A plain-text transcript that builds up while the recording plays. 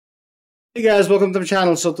Hey guys, welcome to the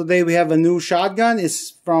channel. So today we have a new shotgun.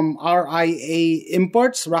 It's from RIA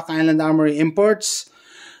Imports, Rock Island Armory Imports.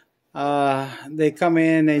 They come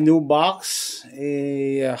in a new box,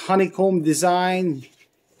 a honeycomb design,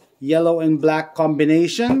 yellow and black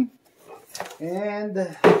combination,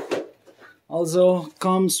 and also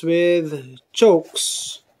comes with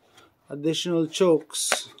chokes, additional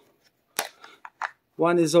chokes.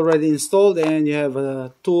 One is already installed, and you have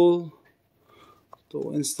a tool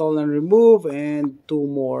to install and remove, and two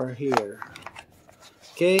more here.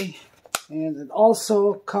 Okay, and it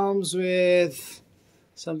also comes with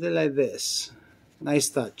something like this. Nice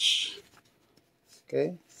touch.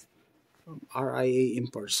 Okay, from RIA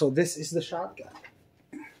Imports. So this is the shotgun.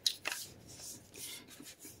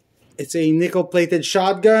 It's a nickel plated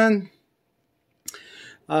shotgun.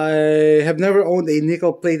 I have never owned a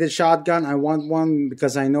nickel plated shotgun. I want one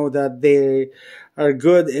because I know that they are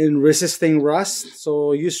good in resisting rust.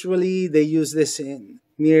 So usually they use this in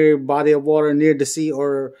near body of water, near the sea,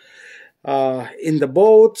 or in the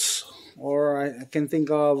boats, or I can think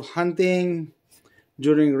of hunting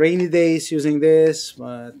during rainy days using this,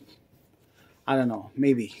 but I don't know,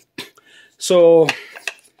 maybe. So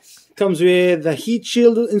comes with the heat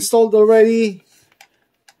shield installed already,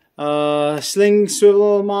 sling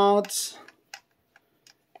swivel mounts,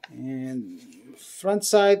 and front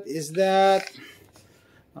side is that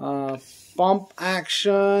pump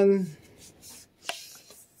action.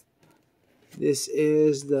 This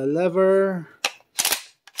is the lever.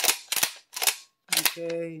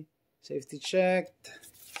 Okay, safety checked.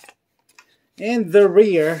 And the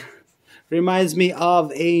rear reminds me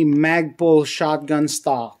of a Magpul shotgun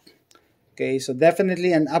stock. Okay, so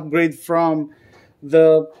definitely an upgrade from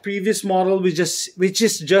the previous model, which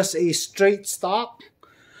is just a straight stock.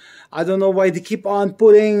 I don't know why they keep on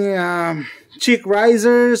putting cheek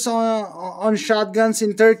risers on shotguns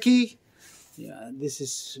in Turkey. Yeah, this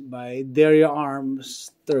is by Ria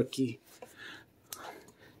Arms, Turkey.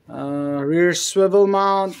 Rear swivel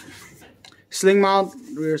mount, sling mount,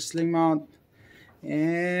 rear sling mount,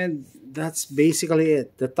 and that's basically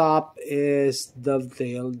it. The top is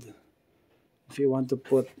dovetailed if you want to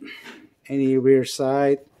put any rear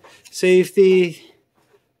sight. Safety,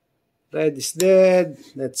 red is dead,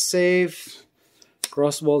 that's safe.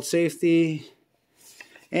 Crossbolt safety.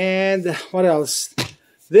 And what else?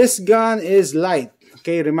 This gun is light.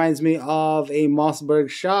 Okay, reminds me of a Mossberg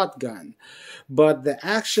shotgun, but the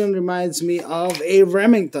action reminds me of a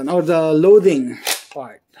Remington, or the loading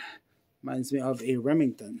part reminds me of a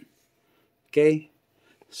Remington. Okay,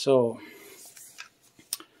 so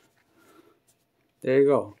there you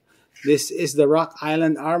go. This is the Rock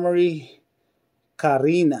Island Armory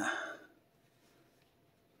Carina.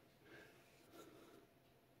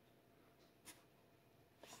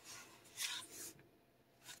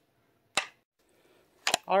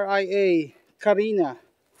 RIA Carina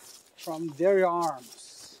from Ria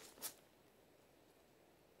Arms.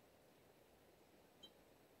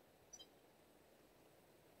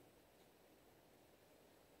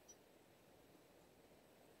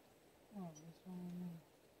 Oh, this one.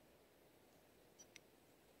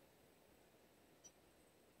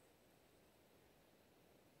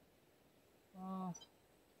 Oh,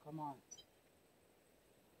 come on.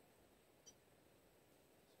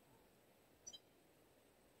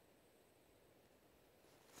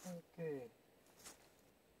 Okay.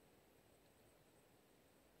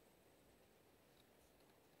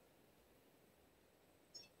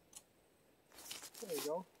 There you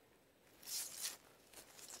go.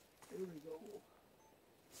 There we go.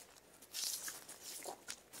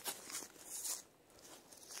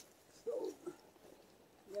 So,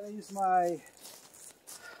 I'm gonna use my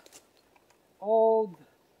old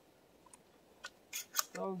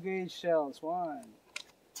 12 gauge shells. 1,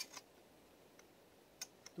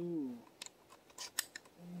 2,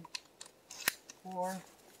 3, 4.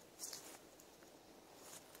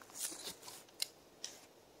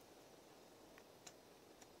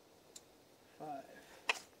 5.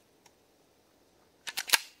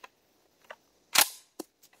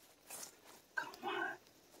 Come on.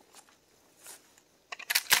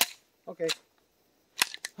 Okay.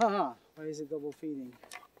 Haha. Why is it double feeding?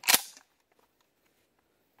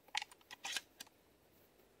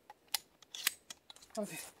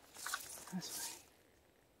 Okay. That's fine.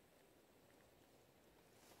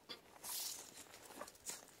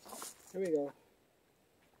 Here we go.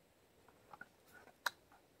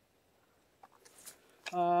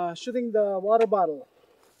 Shooting the water bottle.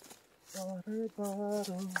 Water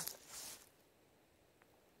bottle.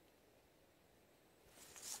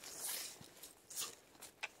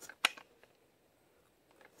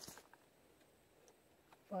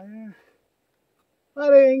 Fire.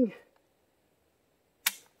 Fighting!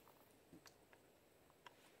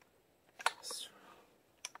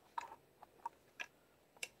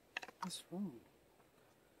 What's wrong?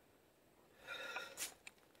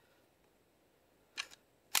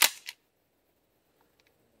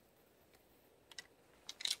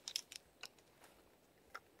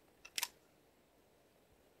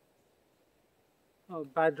 Oh,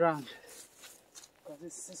 bad round. Because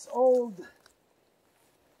this is old.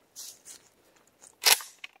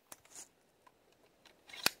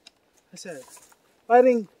 I said,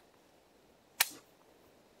 fighting.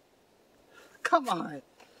 Come on.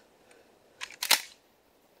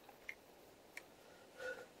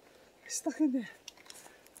 Stuck in there.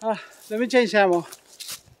 Let me change ammo.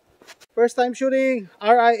 First time shooting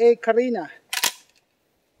Ria Carina.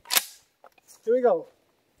 Here we go.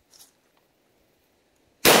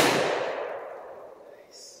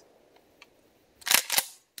 Nice.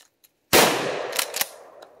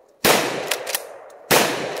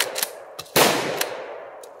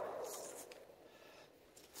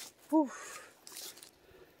 Whew.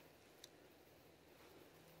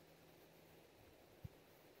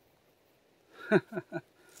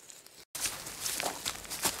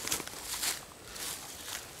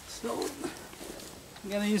 So I'm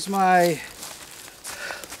gonna use my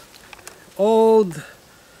old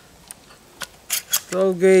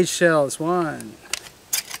 12 gauge shells. 1,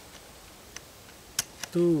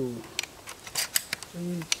 2,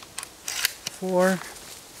 3, 4,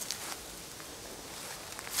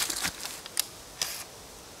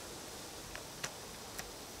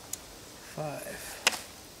 5.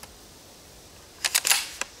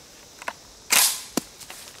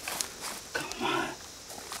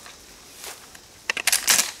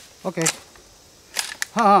 Okay.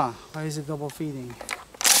 Haha, why is it double feeding?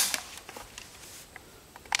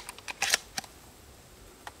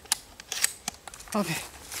 Okay,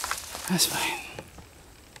 that's fine.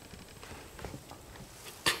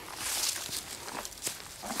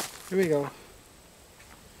 Here we go.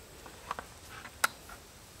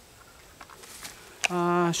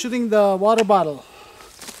 Shooting the water bottle.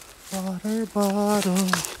 Water bottle.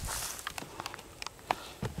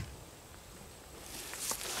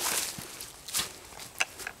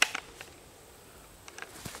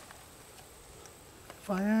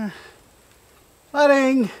 Fire.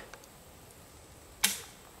 Fighting.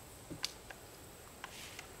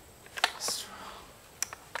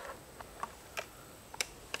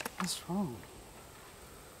 What's wrong?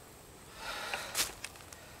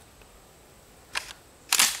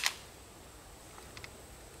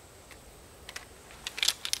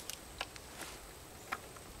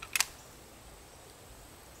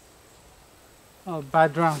 Oh,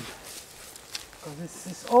 bad round. Because this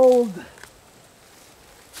is old.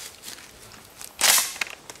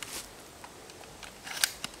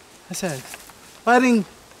 I said, fighting.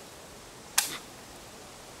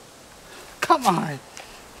 Come on.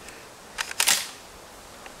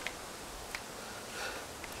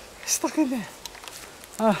 Stuck in there.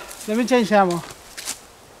 Let me change ammo.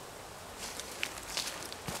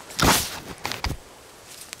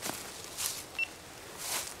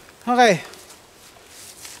 Okay.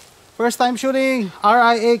 First time shooting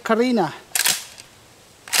Ria Carina.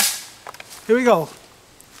 Here we go.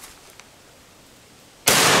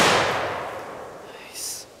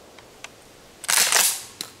 Nice.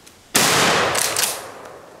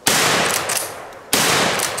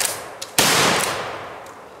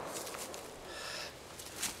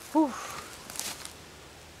 Whew.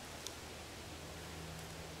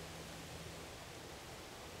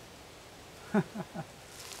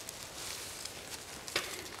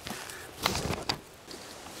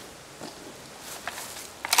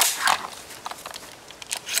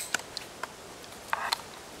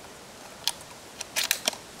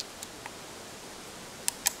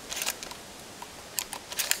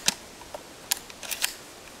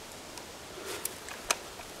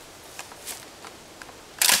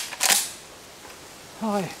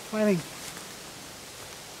 Okay, fighting.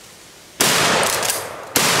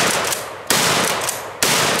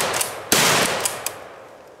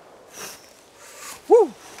 Woo!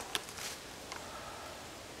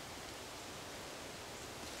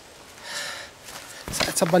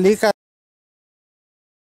 Sa balikat.